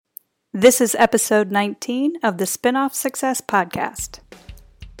This is episode 19 of the Spinoff Success Podcast.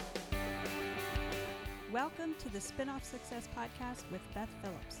 Welcome to the Spinoff Success Podcast with Beth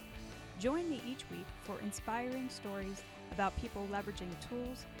Phillips. Join me each week for inspiring stories about people leveraging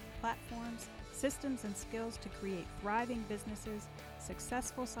tools, platforms, systems, and skills to create thriving businesses,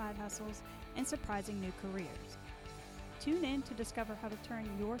 successful side hustles, and surprising new careers. Tune in to discover how to turn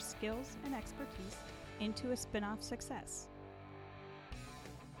your skills and expertise into a spinoff success.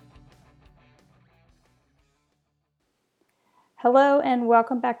 Hello and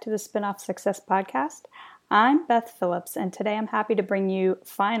welcome back to the Spinoff Success Podcast. I'm Beth Phillips, and today I'm happy to bring you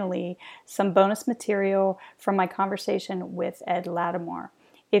finally some bonus material from my conversation with Ed Latimore.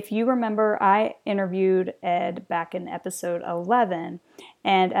 If you remember, I interviewed Ed back in episode 11,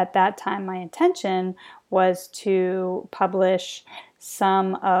 and at that time my intention was to publish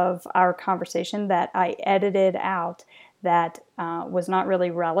some of our conversation that I edited out that was not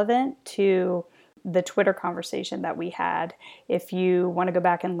really relevant to the Twitter conversation that we had. If you want to go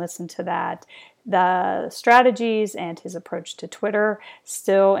back and listen to that, the strategies and his approach to Twitter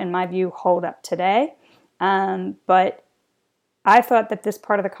still, in my view, hold up today. But I thought that this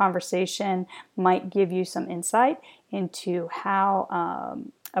part of the conversation might give you some insight into how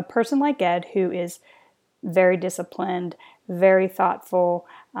a person like Ed, who is very disciplined, very thoughtful,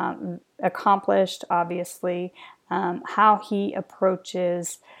 accomplished, obviously, how he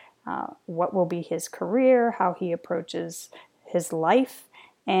approaches what will be his career, how he approaches his life,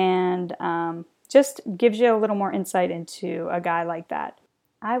 and just gives you a little more insight into a guy like that.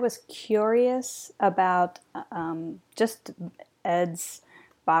 I was curious about just Ed's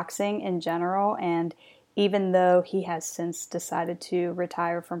boxing in general, and even though he has since decided to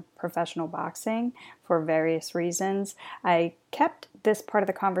retire from professional boxing for various reasons, I kept this part of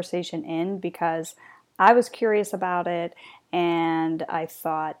the conversation in because I was curious about it, and I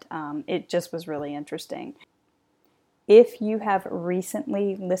thought it just was really interesting. If you have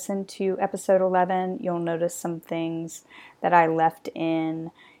recently listened to episode 11, you'll notice some things that I left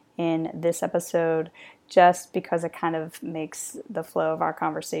in this episode just because it kind of makes the flow of our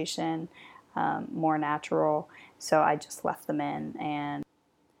conversation more natural. So I just left them in, and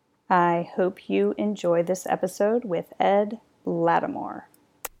I hope you enjoy this episode with Ed Latimore.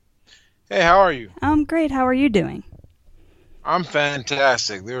 Hey, how are you? I'm great. How are you doing? I'm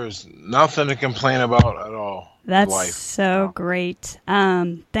fantastic. There's nothing to complain about at all. That's life. So great.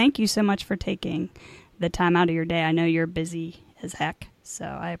 Thank you so much for taking the time out of your day. I know you're busy as heck, so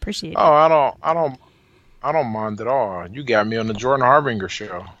I appreciate it. Oh, I don't mind at all. You got me on the Jordan Harbinger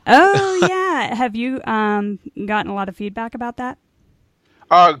show. Oh yeah. Have you gotten a lot of feedback about that?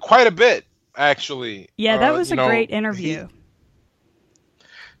 Quite a bit, actually. Yeah, that was a great interview.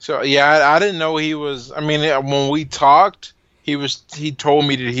 So yeah, I didn't know he was. I mean, when we talked, he told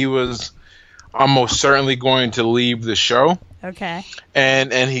me that he was almost certainly going to leave the show. Okay.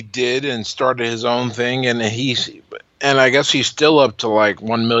 And he did, and started his own thing, and I guess he's still up to like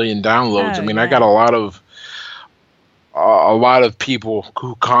 1 million downloads. I mean, yeah. I got a lot of people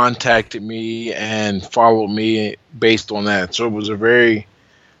who contacted me and followed me based on that. So it was a very,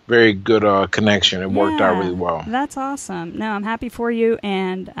 very good connection. It worked out really well. That's awesome. No, I'm happy for you.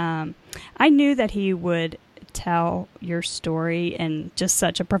 And I knew that he would tell your story in just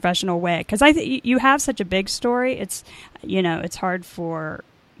such a professional way, because you have such a big story. It's hard for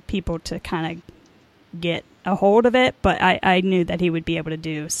people to kind of get a hold of it, but I knew that he would be able to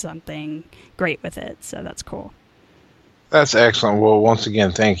do something great with it. So that's cool. That's excellent. Well, once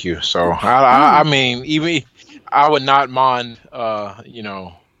again, thank you. So I mean, even I would not mind,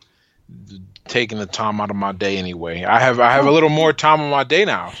 taking the time out of my day anyway. I have a little more time on my day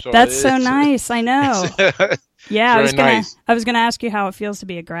now. So that's so nice. I know. Yeah, I was gonna ask you how it feels to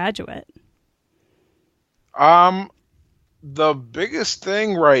be a graduate. The biggest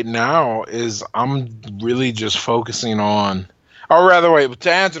thing right now is I'm really just focusing on, or rather, wait,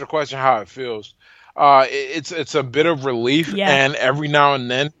 to answer the question how it feels, it's a bit of relief, and every now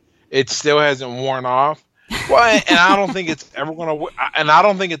and then it still hasn't worn off. Well, and I don't think it's ever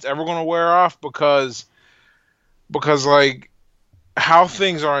gonna wear off because like how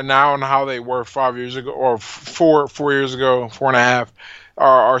things are now and how they were 5 years ago or 4 years ago, 4.5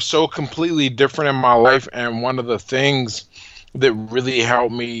 are so completely different in my life. And one of the things that really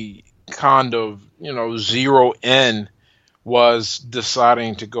helped me kind of, zero in was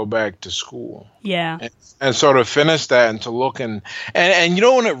deciding to go back to school. Yeah. And sort of finish that and to look and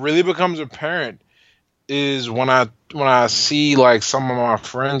when it really becomes apparent is when I see like some of my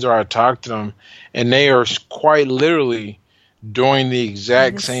friends or I talk to them and they are quite literally doing the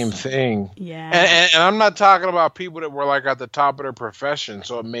exact same thing. Yeah. And I'm not talking about people that were like at the top of their profession,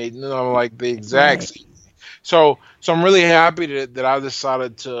 so it made like the exact same. So I'm really happy that I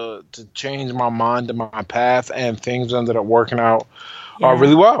decided to change my mind and my path, and things ended up working out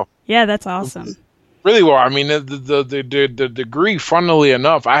really well. Yeah, that's awesome. Really well. I mean, the degree, funnily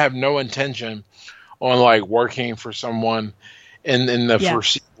enough, I have no intention on like working for someone in the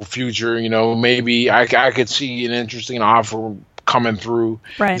foreseeable future. Maybe I could see an interesting offer coming through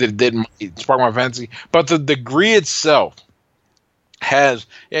that might spark my fancy. But the degree itself has,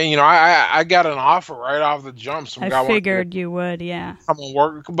 I got an offer right off the jump. I figured you would, yeah. Come and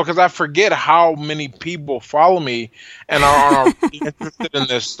work, because I forget how many people follow me and are interested in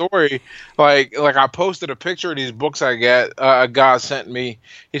this story. Like I posted a picture of these books I got. A guy sent me.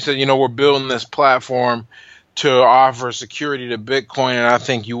 He said, we're building this platform to offer security to Bitcoin, and I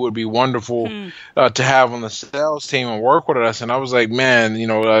think you would be wonderful to have on the sales team and work with us. And I was like, man,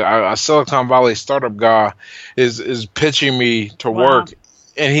 a Silicon Valley startup guy is pitching me to work.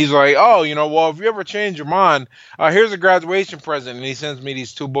 And he's like, oh, well, if you ever change your mind, here's a graduation present. And he sends me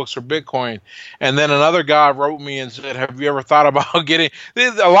these 2 books for Bitcoin. And then another guy wrote me and said, have you ever thought about getting –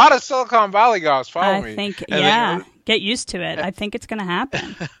 a lot of Silicon Valley guys follow me. I think, get used to it. I think it's going to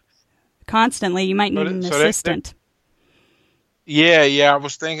happen. Constantly, you might need an assistant. I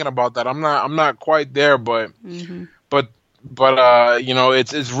was thinking about that. I'm not quite there, but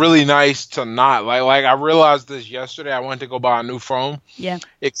it's really nice to not like. I realized this yesterday. I went to go buy a new phone,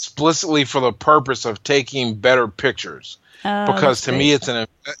 explicitly for the purpose of taking better pictures, because to me it's an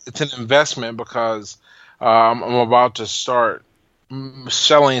investment, because I'm about to start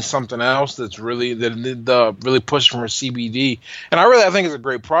selling something else that's really really pushing for CBD, and I think it's a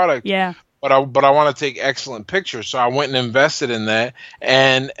great product. Yeah. But I want to take excellent pictures, so I went and invested in that,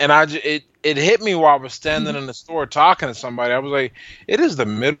 and it hit me while I was standing in the store talking to somebody. I was like, it is the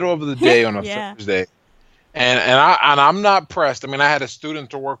middle of the day on a Thursday, and I'm not pressed. I mean, I had a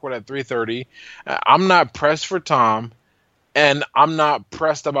student to work with at 3:30. I'm not pressed for time, and I'm not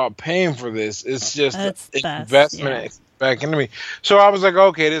pressed about paying for this. It's just investment. Back into me. So I was like,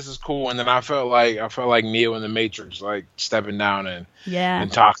 okay, this is cool. And then I felt like Neo in the Matrix, like stepping down and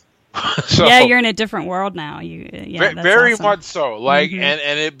talking. So, you're in a different world now. Very awesome. Much so. Like,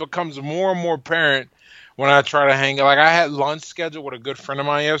 and it becomes more and more apparent when I try to hang. Like, I had lunch scheduled with a good friend of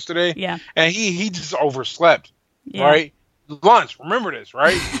mine yesterday. Yeah. And he just overslept. Yeah. Right. Lunch. Remember this,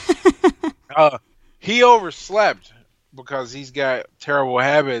 right? He overslept because he's got terrible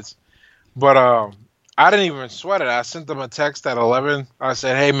habits. But I didn't even sweat it. I sent them a text at 11. I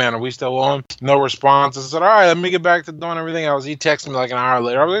said, hey, man, are we still on? No response. I said, all right, let me get back to doing everything else. He texted me like an hour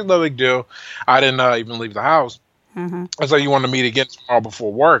later. I was like, no big deal. I didn't even leave the house. I was like, you want to meet again tomorrow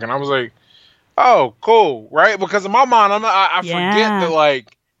before work? And I was like, oh, cool, right? Because in my mind, I forget that,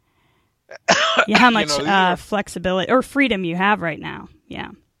 like... how much flexibility or freedom you have right now. Yeah.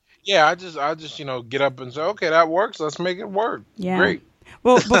 Yeah, I just get up and say, okay, that works. Let's make it work. Yeah. Great.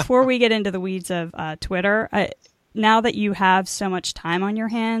 Well, before we get into the weeds of Twitter, now that you have so much time on your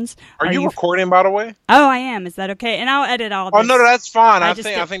hands, are you recording? By the way, oh, I am. Is that okay? And I'll edit all this. Oh no, that's fine. I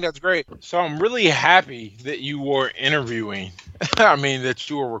think that's great. So I'm really happy that you were interviewing. I mean, that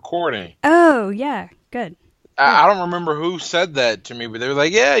you were recording. Oh yeah, good. I don't remember who said that to me, but they were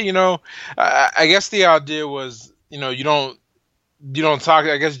like, yeah, I guess the idea was, you don't talk.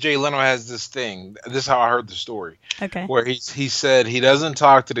 I guess Jay Leno has this thing. This is how I heard the story. Okay. Where he said he doesn't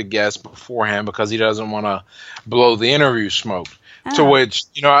talk to the guests beforehand because he doesn't want to blow the interview smoke. Oh. To which,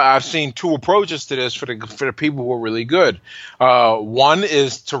 I've seen 2 approaches to this for the people who are really good. One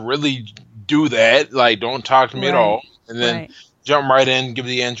is to really do that, like don't talk to me at all, and then jump right in, give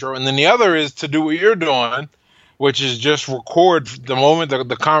the intro, and then the other is to do what you're doing, which is just record the moment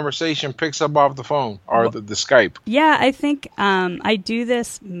the conversation picks up off the phone or the Skype. Yeah, I think I do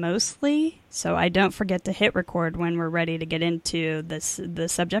this mostly so I don't forget to hit record when we're ready to get into the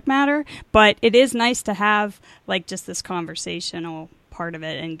subject matter. But it is nice to have like just this conversational part of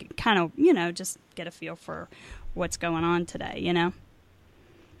it and kind of, just get a feel for what's going on today,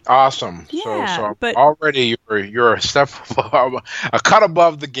 Awesome. Yeah, but already you're a step above, a cut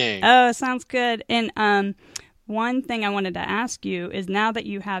above the game. Oh, sounds good. And one thing I wanted to ask you is, now that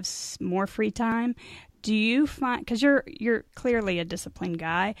you have more free time, do you find, because you're clearly a disciplined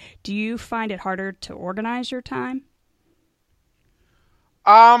guy, do you find it harder to organize your time?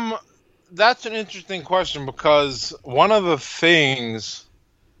 That's an interesting question, because one of the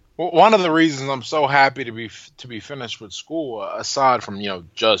reasons I'm so happy to be finished with school, aside from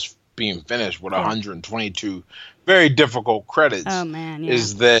just being finished with 122 very difficult credits, oh man, yeah.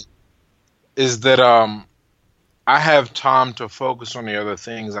 is that I have time to focus on the other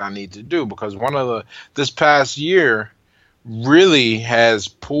things I need to do because this past year really has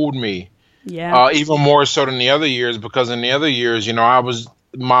pulled me Yeah. even more so than the other years because in the other years, I was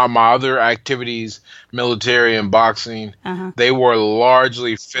my other activities, military and boxing, Uh-huh. they were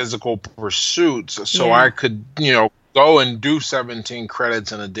largely physical pursuits. So Yeah. I could, go and do 17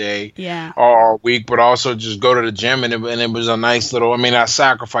 credits in a day Yeah. or a week, but also just go to the gym and it was a nice little. I mean, I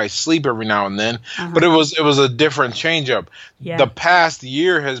sacrificed sleep every now and then, but Uh-huh. it was a different change up. Yeah. The past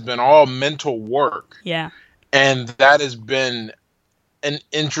year has been all mental work, Yeah. and that has been an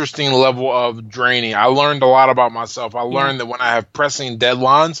interesting level of draining. I learned a lot about myself. I learned that when I have pressing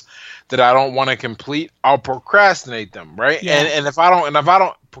deadlines that I don't want to complete, I'll procrastinate them, right? Yeah. And if I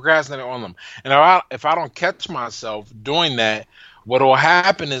don't procrastinate on them, and if I don't catch myself doing that, what will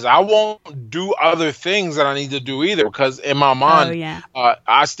happen is I won't do other things that I need to do either because in my mind, Oh, yeah.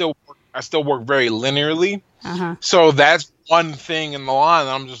 I still work very linearly. Uh-huh. So that's one thing in the line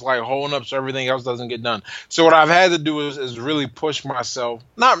that I'm just like holding up so everything else doesn't get done. So what I've had to do is really push myself.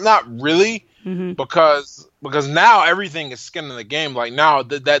 Not really, Mm-hmm. because now everything is skin in the game. Like now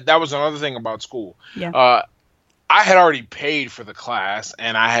that was another thing about school. Yeah. I had already paid for the class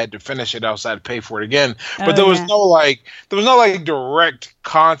and I had to finish it else. I had to pay for it again. But Oh, there was yeah. no direct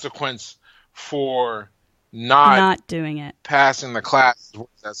consequence for Not doing it. passing the class, as weird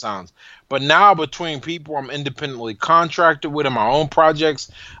as that sounds. But now between people I'm independently contracted with in my own projects,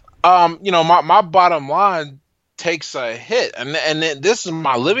 my bottom line takes a hit, and this is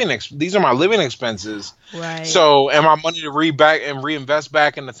my these are my living expenses. Right. So, and my money to reinvest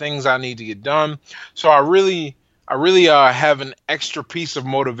back into things I need to get done. So I really have an extra piece of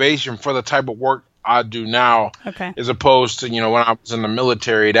motivation for the type of work I do now, Okay. as opposed to when I was in the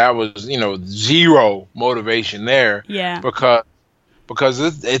military, that was zero motivation there. Yeah.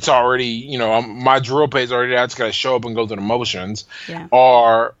 Because it's already my drill pay is already there. I just gotta show up and go through the motions. Yeah.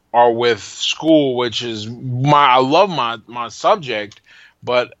 Or with school, which is I love my subject,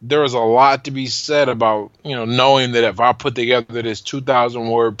 but there is a lot to be said about knowing that if I put together this 2,000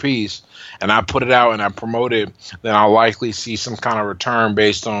 word piece and I put it out and I promote it, then I'll likely see some kind of return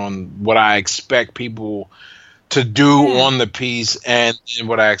based on what I expect people to do on the piece and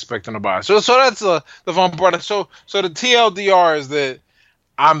what I expect them to buy. So that's the fun part. So the TLDR is that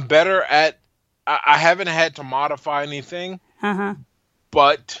I'm better at. I haven't had to modify anything, Uh-huh.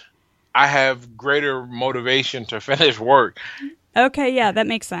 but I have greater motivation to finish work. Okay, yeah, that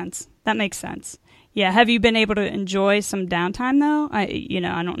makes sense. Yeah, have you been able to enjoy some downtime though? I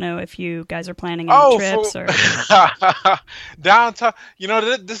don't know if you guys are planning any trips or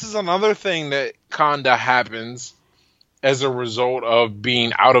downtime. This is another thing that kinda happens as a result of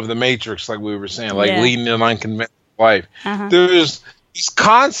being out of the matrix, like we were saying, like leading an unconventional life. Uh-huh. There's this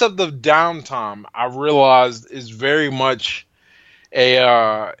concept of downtime. I realized is very much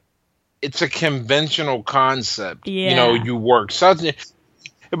it's a conventional concept. Yeah. You work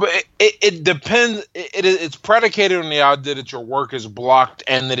but it depends. It's predicated on the idea that your work is blocked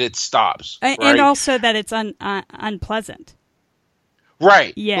and that it stops, and right? also that it's unpleasant.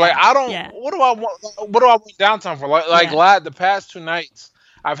 Right. Yeah. Like I don't. Yeah. What do I want downtime for? The past 2 nights,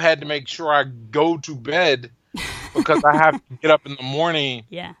 I've had to make sure I go to bed because I have to get up in the morning.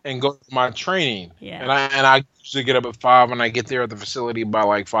 Yeah. And go to my training. Yeah. And I usually get up at 5 and I get there at the facility by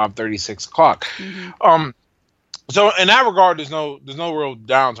like 5:30, 6 o'clock. Mm-hmm. So in that regard, there's no real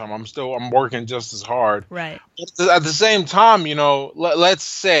downtime. I'm working just as hard. Right. But at the same time, let's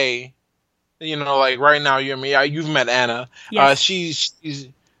say, like right now, you and me, you've met Anna. Yes. She's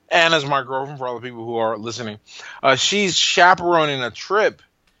Anna's my girlfriend for all the people who are listening. She's chaperoning a trip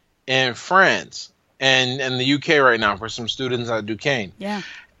in France and in the UK right now for some students at Duquesne. Yeah.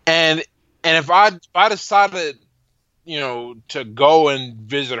 And if I decided, to go and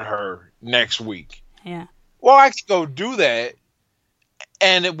visit her next week, Yeah. well, I could go do that.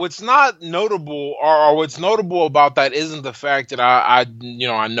 And what's not notable, or what's notable about that, isn't the fact that I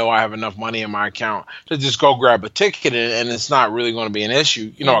know I have enough money in my account to just go grab a ticket, and it's not really going to be an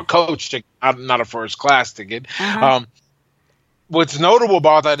issue. A coach ticket, not a first class ticket. Uh-huh. What's notable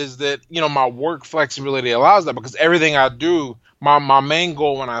about that is that my work flexibility allows that, because everything I do, my main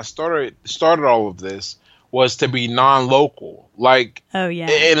goal when I started all of this was to be non-local. Like, oh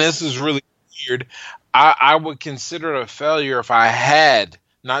yeah, and this is really weird. I would consider it a failure if I had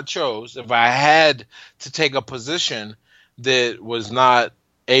to take a position that was not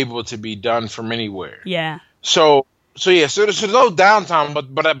able to be done from anywhere. Yeah. So there's no downtime,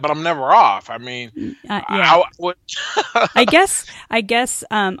 but I'm never off. I mean, yeah. I guess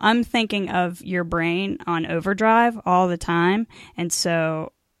I'm thinking of your brain on overdrive all the time, and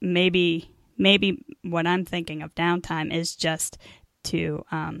so maybe maybe what I'm thinking of downtime is just to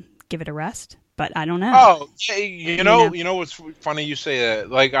give it a rest. But I don't know. Oh, yeah, you know what's funny you say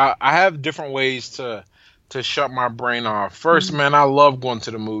that. Like I have different ways to shut my brain off. First, man, I love going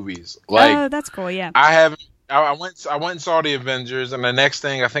to the movies. Like, oh, that's cool. Yeah. I went and saw the Avengers, and the next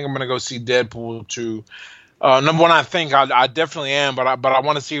thing I think I'm gonna go see Deadpool 2. Number one, I think I definitely am, but I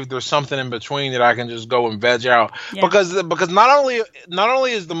want to see if there's something in between that I can just go and veg out, because not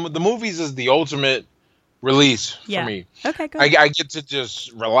only is the movies is the ultimate release for me. Okay, good. I get to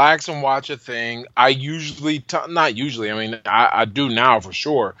just relax and watch a thing. I usually not usually. I mean, I do now for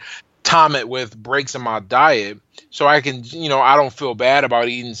sure. Time it with breaks in my diet, so I can, I don't feel bad about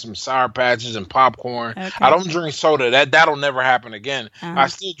eating some Sour Patches and popcorn. Okay. I don't drink soda. That'll never happen again. I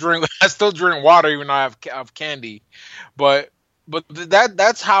still drink water, even though I have candy. But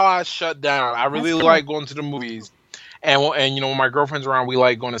that's how I shut down. I really like going to the movies, and when my girlfriend's around, we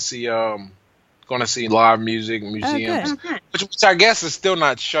like going to see live music, museums, which I guess is still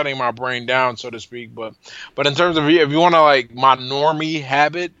not shutting my brain down, so to speak. But in terms of, if you want to, like, my normie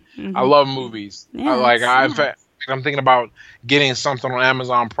habit, I love movies. Yeah, I'm thinking about getting something on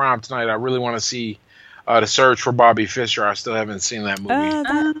Amazon Prime tonight. I really want to see The Search for Bobby Fischer. I still haven't seen that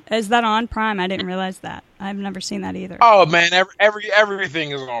movie. Is that on Prime? I didn't realize that. I've never seen that either. Oh man,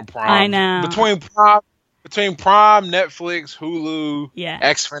 everything is on Prime. I know. Between Prime, Netflix, Hulu,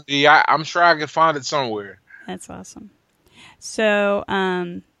 Xfinity, I'm sure I could find it somewhere. That's awesome. So,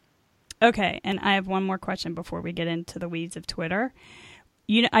 okay, and I have one more question before we get into the weeds of Twitter.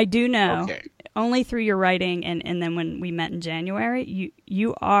 I do know, only through your writing and then when we met in January,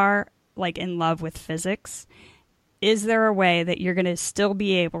 you are, like, in love with physics. Is there a way that you're going to still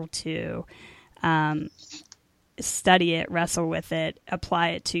be able to study it, wrestle with it, apply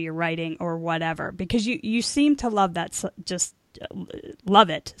it to your writing or whatever? Because you seem to love that, just love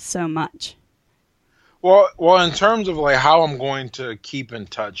it so much. Well, in terms of, like, how I'm going to keep in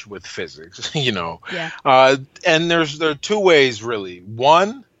touch with physics, and there are two ways, really.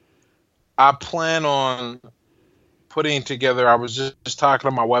 One, I plan on putting together, I was just talking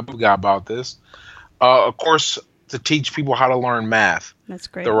to my web guy about this, of course, to teach people how to learn math. That's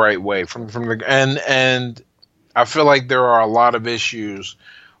great. The right way and I feel like there are a lot of issues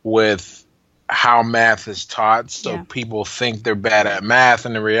with how math is taught, so people think they're bad at math,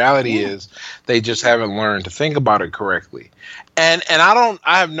 and the reality is they just haven't learned to think about it correctly. And I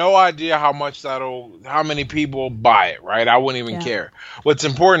have no idea how many people buy it, right? I wouldn't even care. What's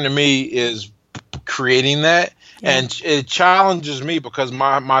important to me is creating that, and it challenges me because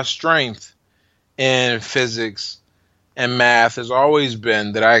my strength in physics and math has always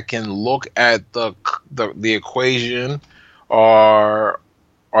been that I can look at the equation or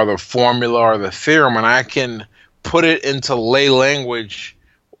the formula or the theorem, and I can put it into lay language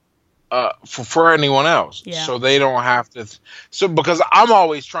for anyone else, so they don't have to. So because I'm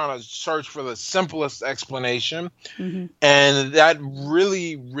always trying to search for the simplest explanation, and that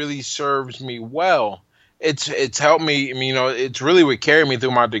really, really serves me well. It's helped me. I mean, it's really what carried me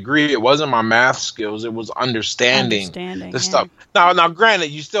through my degree. It wasn't my math skills; it was understanding the stuff. Now, granted,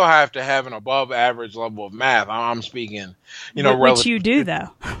 you still have to have an above average level of math. I'm speaking, which you do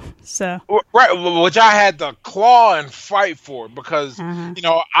though. So right, which I had to claw and fight for because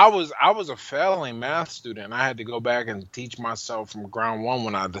I was a failing math student. I had to go back and teach myself from ground one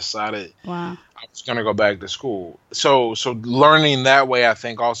when I decided I was going to go back to school. So learning that way, I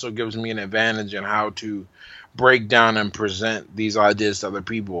think, also gives me an advantage in how to break down and present these ideas to other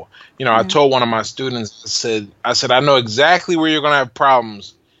people. I told one of my students, I said, I know exactly where you're going to have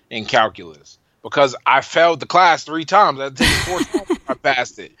problems in calculus because I failed the class 3 times. I took it 4 times. I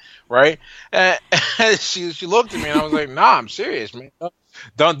passed it, right? And she looked at me and I was like, "Nah, I'm serious, man.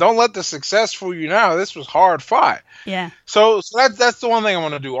 Don't let the success fool you now. This was hard fought." Yeah. So that's the one thing I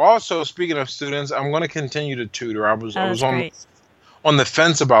want to do. Also, speaking of students, I'm going to continue to tutor. I was on the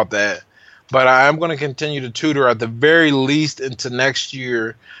fence about that, but I'm going to continue to tutor at the very least into next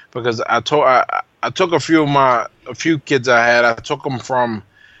year because I took a few kids I had. I took them from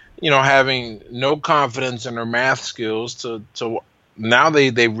having no confidence in their math skills to now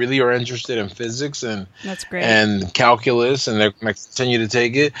they really are interested in physics and that's great. And calculus, and they're going to continue to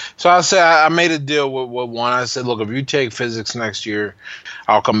take it. So I made a deal with one. I said, look, if you take physics next year,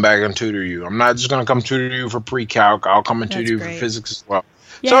 I'll come back and tutor you. I'm not just going to come tutor you for pre-calc. I'll come and tutor you for physics as well.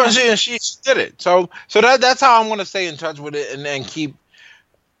 Yeah. So she did it. So that's how I'm going to stay in touch with it and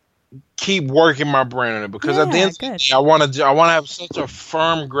keep working my brain on it because at the end of the day, I want to have such a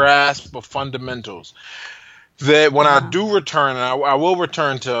firm grasp of fundamentals that when I do return, and I will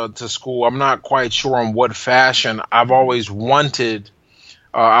return to school, I'm not quite sure in what fashion. I've always wanted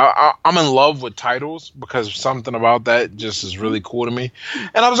I'm in love with titles because something about that just is really cool to me.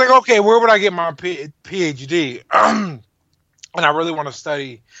 And I was like, okay, where would I get my PhD? And I really want to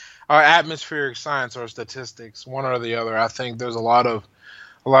study atmospheric science or statistics, one or the other. I think there's a lot of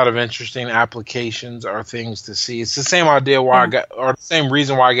interesting applications or things to see. It's the same idea why I got, or the same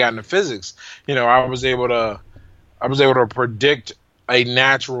reason why I got into physics. You know, I was able to predict a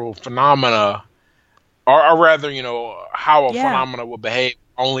natural phenomena, or rather, you know, how a phenomena would behave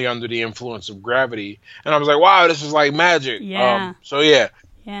only under the influence of gravity. And I was like, wow, this is like magic. Yeah.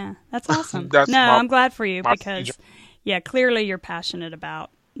 Yeah, that's awesome. I'm glad for you because, clearly you're passionate about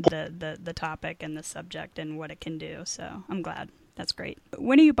the topic and the subject and what it can do. So I'm glad. That's great.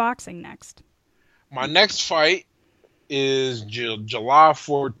 When are you boxing next? My next fight is July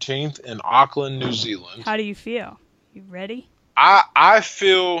 14th in Auckland, New Zealand. How do you feel? You ready? I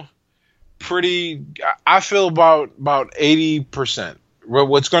feel pretty. I feel about 80%.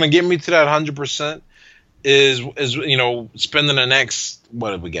 What's going to get me to that 100% is you know, spending the next,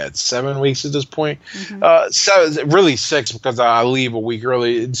 what have we got, 7 weeks at this point? Really 6 because I leave a week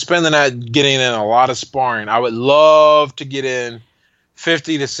early. Spending that getting in a lot of sparring. I would love to get in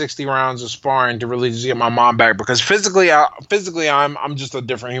 50 to 60 rounds of sparring to really just get my mom back, because physically I'm just a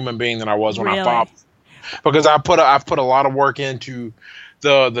different human being than I was when I fought. Because I've put a lot of work into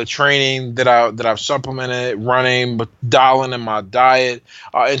the training that I've supplemented, running, but dialing in my diet.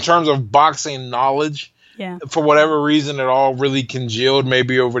 In terms of boxing knowledge, for whatever reason, it all really congealed.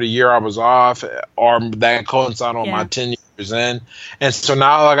 Maybe over the year I was off, or that coincided on my 10 years in. And so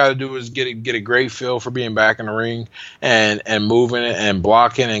now all I got to do is get a great feel for being back in the ring and moving and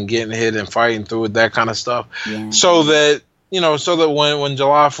blocking and getting hit and fighting through it, that kind of stuff. So that, you know, so that when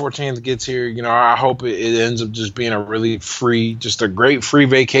July 14th gets here, you know, I hope it ends up just being a really free, just a great free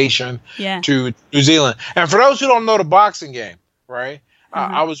vacation to New Zealand. And for those who don't know the boxing game, right?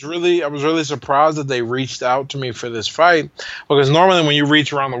 I was really surprised that they reached out to me for this fight, because normally when you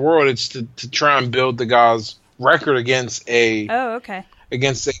reach around the world, it's to try and build the guy's record against a guy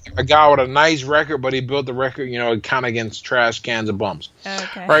with a nice record, but he built the record, you know, kind of against trash cans and bums.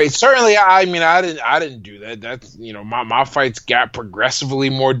 Right? Certainly, I mean, I didn't do that. That's, you know, my fights got progressively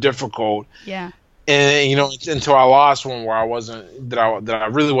more difficult. And you know, until I lost one where I wasn't that I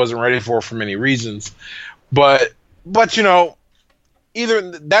really wasn't ready for many reasons. But you know,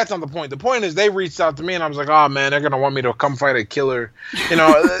 either that's not the point. The point is they reached out to me and I was like, oh man, they're gonna want me to come fight a killer. You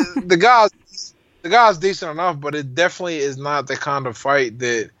know, the guy's decent enough, but it definitely is not the kind of fight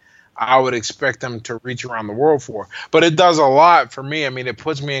that I would expect them to reach around the world for. But it does a lot for me. I mean, it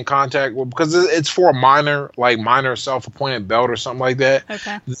puts me in contact with, because it's for a minor self-appointed belt or something like that.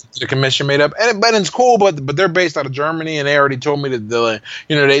 The commission made up, but it's cool. But they're based out of Germany, and they already told me that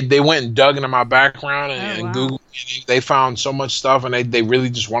they went and dug into my background and Googled. They found so much stuff, and they really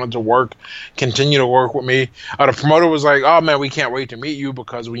just wanted to continue to work with me. The promoter was like, "Oh man, we can't wait to meet you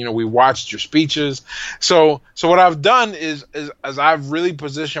because we watched your speeches." So what I've done is I've really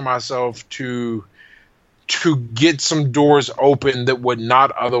positioned myself to get some doors open that would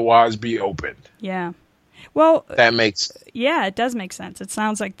not otherwise be opened. Yeah. Well, that makes it does make sense. It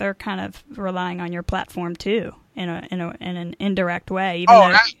sounds like they're kind of relying on your platform too, in an indirect way.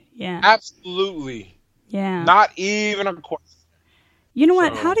 Absolutely. Yeah. Not even a question. You know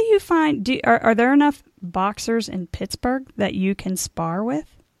what? How do you find? Are there enough boxers in Pittsburgh that you can spar with?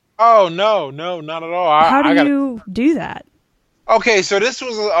 Oh no, not at all. How do you do that? Okay, so this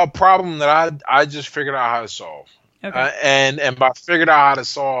was a problem that I just figured out how to solve. And by figured out how to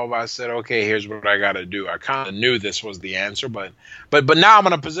solve, I said, okay, here's what I got to do. I kind of knew this was the answer, but now I'm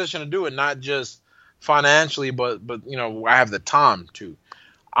in a position to do it, not just financially, but you know, I have the time to.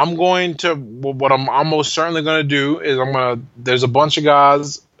 I'm going to, what I'm almost certainly going to do is there's a bunch of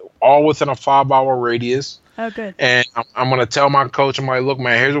guys all within a 5-hour radius. Oh, good. And I'm going to tell my coach, I'm like, look,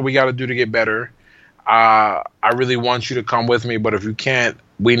 man, here's what we got to do to get better. I really want you to come with me, but if you can't,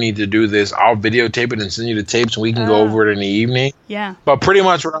 we need to do this. I'll videotape it and send you the tapes, and we can go over it in the evening. Yeah. But pretty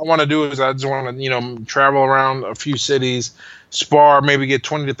much what I want to do is I just want to, you know, travel around a few cities, spar, maybe get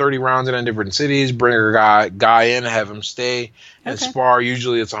 20 to 30 rounds in different cities, bring a guy in, have him stay and spar.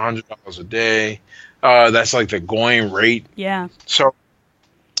 Usually it's $100 a day. That's like the going rate. Yeah. So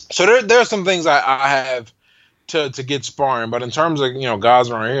there's some things I have to get sparring, but in terms of, you know, guys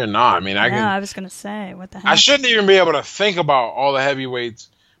around here, nah. I mean, I was gonna say, what the heck? I shouldn't even be able to think about all the heavyweights,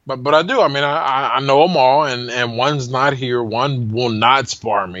 but I do. I mean, I know them all, and one's not here. One will not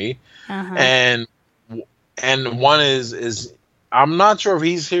spar me, and one is I'm not sure if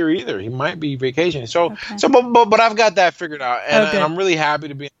he's here either. He might be vacationing. But I've got that figured out, and I'm really happy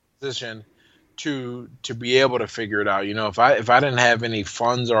to be in a position to be able to figure it out. You know, if I didn't have any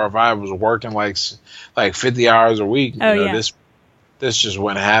funds, or if I was working like 50 hours a week, this just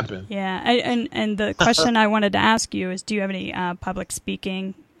wouldn't happen. Yeah, and the question I wanted to ask you is, do you have any public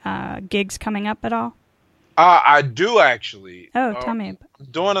speaking gigs coming up at all? I do, actually. Oh, tell me. I'm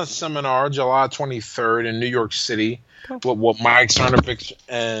doing a seminar July 23rd in New York City. Cool. with Mike Cernovich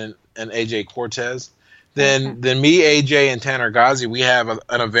and AJ Cortez. Then me, AJ, and Tanner Ghazi, we have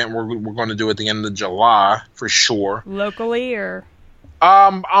an event we're going to do at the end of July for sure. Locally or?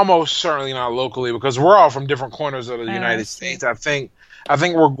 Almost certainly not locally, because we're all from different corners of the United States. I think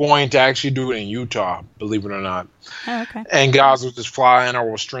we're going to actually do it in Utah, believe it or not. Oh, okay. And guys will just fly in, or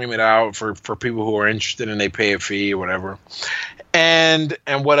we'll stream it out for people who are interested, and they pay a fee or whatever. And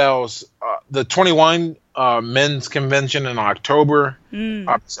what else? The 21 men's convention in October.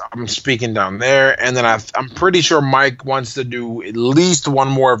 I'm speaking down there, and then I'm pretty sure Mike wants to do at least one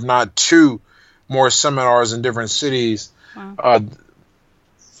more, if not two more seminars in different cities. Wow.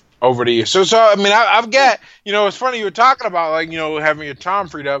 Over the years. So I mean, I've got, it's funny you were talking about, like, having your time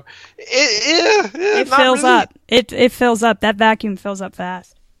freed up. It fills up. It fills up. That vacuum fills up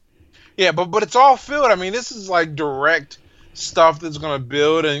fast. Yeah, but it's all filled. I mean, this is like direct stuff that's going to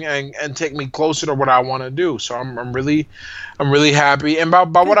build and take me closer to what I want to do. So I'm really happy. And by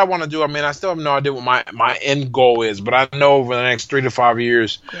what I want to do, I mean, I still have no idea what my end goal is, but I know over the next 3 to 5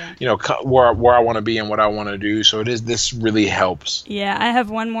 years, where I want to be and what I want to do. So this really helps. Yeah, I have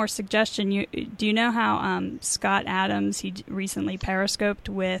one more suggestion. Do you know how Scott Adams, he recently periscoped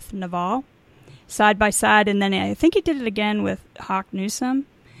with Naval side by side, and then I think he did it again with Hawk Newsom.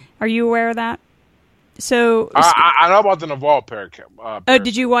 Are you aware of that? So I know about the Naval periscope. Oh,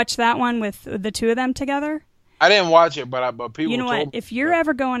 did you watch that one with the two of them together? I didn't watch it, but people. You know told what? me. If you're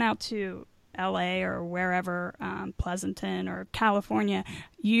ever going out to L.A. or wherever, Pleasanton or California,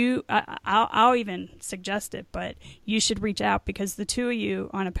 I'll even suggest it, but you should reach out, because the two of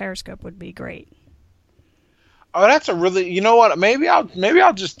you on a periscope would be great. Oh, that's a really, you know what? Maybe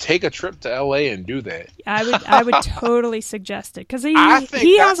I'll just take a trip to LA and do that. I would totally suggest it, because he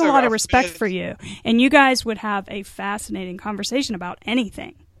has a lot of respect for you, and you guys would have a fascinating conversation about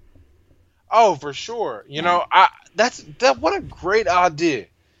anything. Oh, for sure. What a great idea.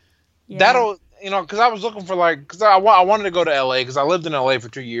 Yeah. That'll, because I was looking for, because I wanted to go to LA, because I lived in LA for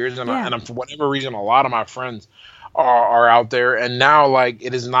 2 years, and for whatever reason, a lot of my friends are out there, and now, like,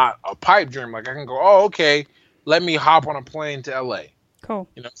 it is not a pipe dream. Like, I can go, oh, okay, let me hop on a plane to LA. Cool.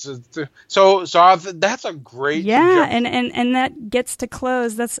 So that's a great suggestion. and that gets to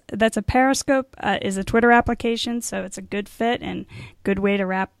close. That's a Periscope is a Twitter application, so it's a good fit and good way to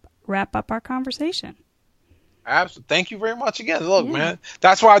wrap up our conversation. Absolutely. Thank you very much again. Look, man,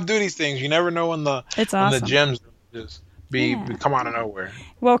 that's why I do these things. You never know when the gems just come out of nowhere.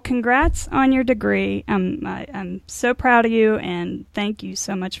 Well, congrats on your degree. I'm so proud of you, and thank you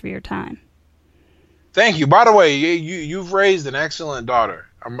so much for your time. Thank you. By the way, you've raised an excellent daughter.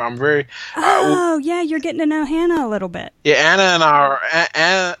 I'm very. Yeah, you're getting to know Hannah a little bit. Yeah, Anna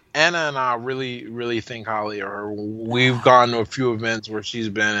and I really think highly of her. We've gone to a few events where she's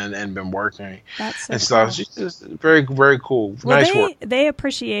been and been working. That's so and stuff. Cool. She's just very, very cool. Well, nice work. They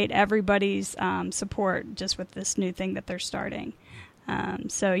appreciate everybody's support just with this new thing that they're starting.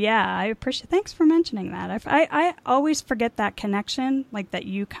 So yeah, I appreciate. Thanks for mentioning that. I always forget that connection, like that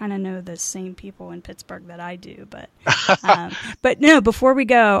you kind of know the same people in Pittsburgh that I do. But no. Before we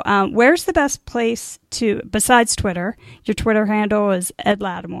go, where's the best place to, besides Twitter? Your Twitter handle is Ed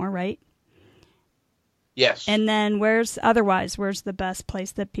Lattimore, right? Yes. And then where's the best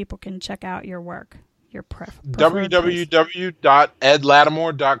place that people can check out your work? Your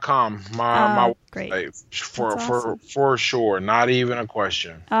www.edlattimore.com. My great. website for sure. Not even a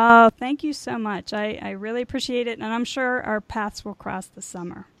question. Oh, thank you so much. I really appreciate it, and I'm sure our paths will cross this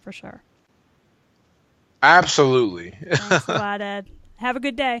summer for sure. Absolutely. Thanks a lot, Ed. Have a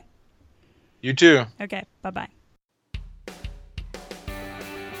good day. You too. Okay. Bye-bye.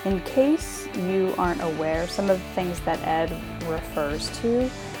 In case you aren't aware, some of the things that Ed refers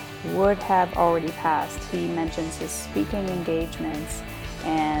to would have already passed. He mentions his speaking engagements,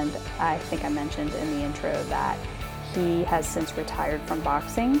 and I think I mentioned in the intro that he has since retired from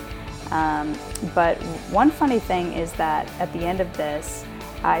boxing. But one funny thing is that at the end of this,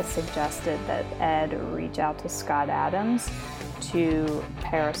 I suggested that Ed reach out to Scott Adams to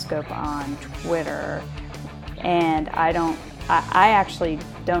Periscope on Twitter, and I actually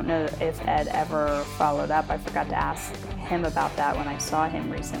don't know if Ed ever followed up. I forgot to ask him about that when I saw him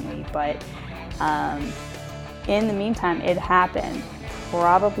recently, but in the meantime, it happened.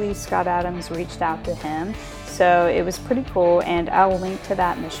 Probably Scott Adams reached out to him, so it was pretty cool, and I'll link to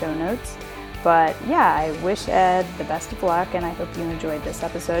that in the show notes. But yeah, I wish Ed the best of luck, and I hope you enjoyed this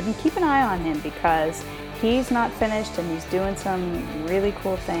episode. And keep an eye on him because he's not finished and he's doing some really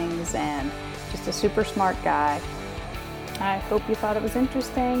cool things and just a super smart guy. I hope you thought it was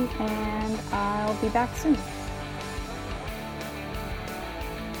interesting, and I'll be back soon.